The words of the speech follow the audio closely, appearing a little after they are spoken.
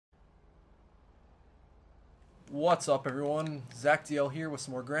What's up, everyone? Zach DL here with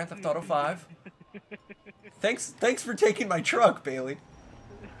some more Grand Theft Auto 5. Thanks for taking my truck, Bailey.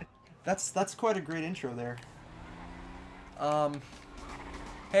 That's quite a great intro there.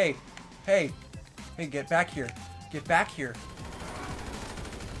 Hey, get back here. Get back here.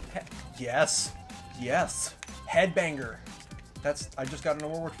 Yes. Headbanger. I just got an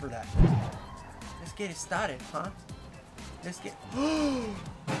award for that. Let's get it started, huh? Let's get...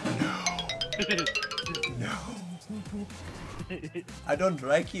 No. I don't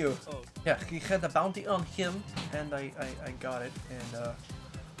like you. Oh. Yeah, he had a bounty on him, and I got it, and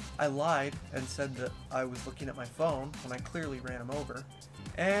I lied and said that I was looking at my phone when I clearly ran him over,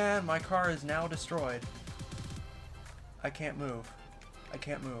 and my car is now destroyed. I can't move.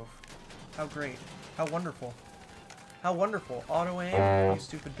 How great. How wonderful. How wonderful. Auto aim, you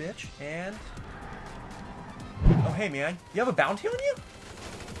stupid bitch, and... Oh, hey, man. You have a bounty on you?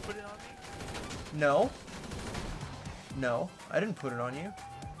 Put it on me? No. No, I didn't put it on you.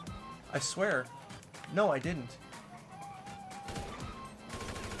 I swear. No, I didn't.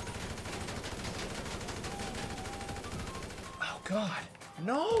 Oh, God.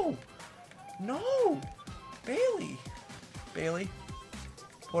 No! No! Bailey! Bailey.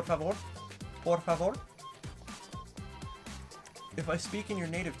 Por favor. Por favor. If I speak in your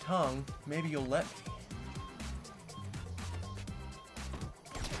native tongue, maybe you'll let me.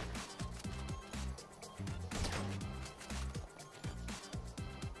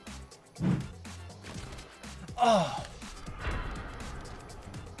 Oh!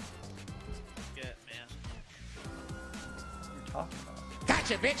 Get, man. What are you talking about?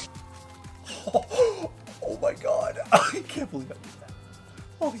 Gotcha, bitch! Oh my god. I can't believe I did that.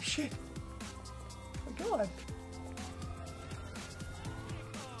 Holy shit. Oh my god.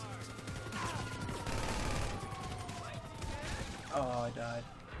 Oh, I died.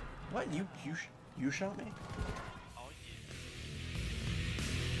 What? You shot me?